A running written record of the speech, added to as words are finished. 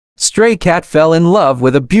stray cat fell in love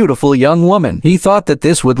with a beautiful young woman. He thought that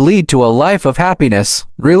this would lead to a life of happiness,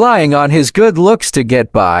 relying on his good looks to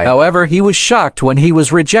get by. However, he was shocked when he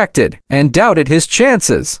was rejected, and doubted his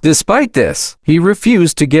chances. Despite this, he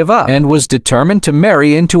refused to give up, and was determined to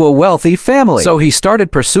marry into a wealthy family. So he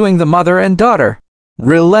started pursuing the mother and daughter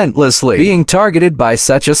relentlessly. Being targeted by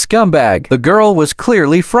such a scumbag, the girl was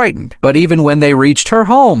clearly frightened. But even when they reached her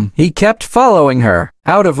home, he kept following her.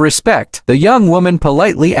 Out of respect, the young woman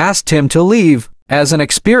politely asked him to leave. As an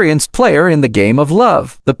experienced player in the game of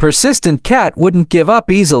love, the persistent cat wouldn't give up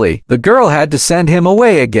easily. The girl had to send him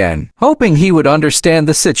away again, hoping he would understand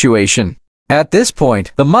the situation. At this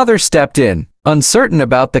point, the mother stepped in. Uncertain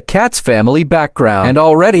about the cat's family background and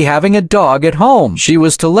already having a dog at home, she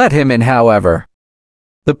was to let him in, however.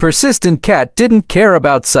 The persistent cat didn't care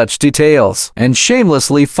about such details, and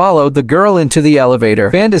shamelessly followed the girl into the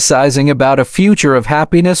elevator, fantasizing about a future of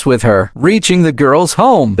happiness with her. Reaching the girl's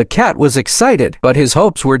home, the cat was excited, but his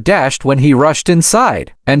hopes were dashed when he rushed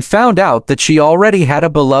inside, and found out that she already had a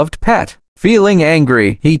beloved pet. Feeling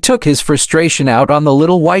angry, he took his frustration out on the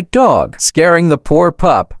little white dog, scaring the poor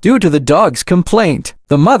pup. Due to the dog's complaint,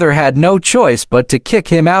 the mother had no choice but to kick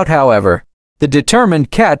him out, however. The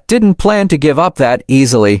determined cat didn't plan to give up that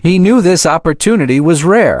easily. He knew this opportunity was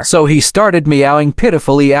rare, so he started meowing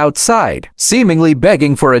pitifully outside, seemingly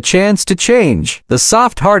begging for a chance to change. The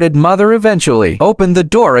soft-hearted mother eventually opened the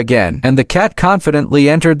door again, and the cat confidently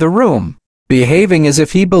entered the room, behaving as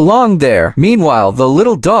if he belonged there. Meanwhile, the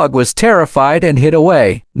little dog was terrified and hid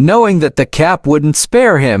away. Knowing that the cat wouldn't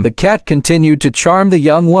spare him, the cat continued to charm the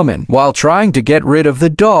young woman while trying to get rid of the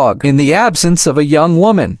dog. In the absence of a young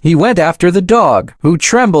woman, he went after the dog, who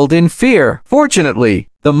trembled in fear. Fortunately,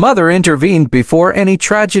 the mother intervened before any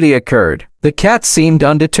tragedy occurred. The cat seemed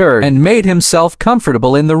undeterred and made himself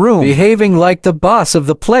comfortable in the room, behaving like the boss of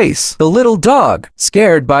the place. The little dog,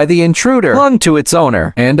 scared by the intruder, clung to its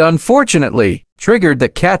owner, and unfortunately, triggered the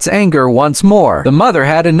cat's anger once more. The mother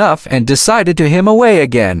had enough and decided to him away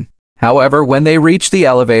again. However, when they reached the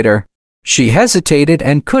elevator, she hesitated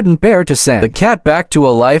and couldn't bear to send the cat back to a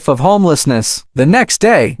life of homelessness. The next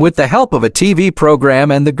day, with the help of a TV program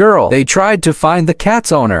and the girl, they tried to find the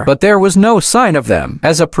cat's owner, but there was no sign of them.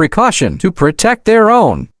 As a precaution to protect their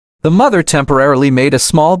own, the mother temporarily made a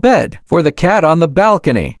small bed for the cat on the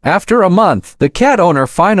balcony. After a month, the cat owner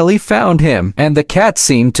finally found him, and the cat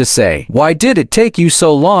seemed to say, "Why did it take you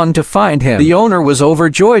so long to find him?" The owner was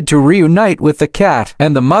overjoyed to reunite with the cat,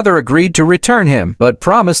 and the mother agreed to return him, but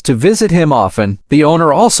promised to visit him often. The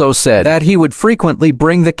owner also said that he would frequently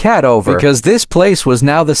bring the cat over, because this place was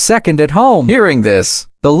now the second at home. Hearing this,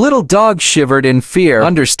 the little dog shivered in fear,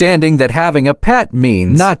 understanding that having a pet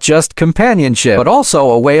means not just companionship, but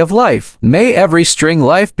also a way of life. May every string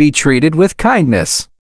life be treated with kindness.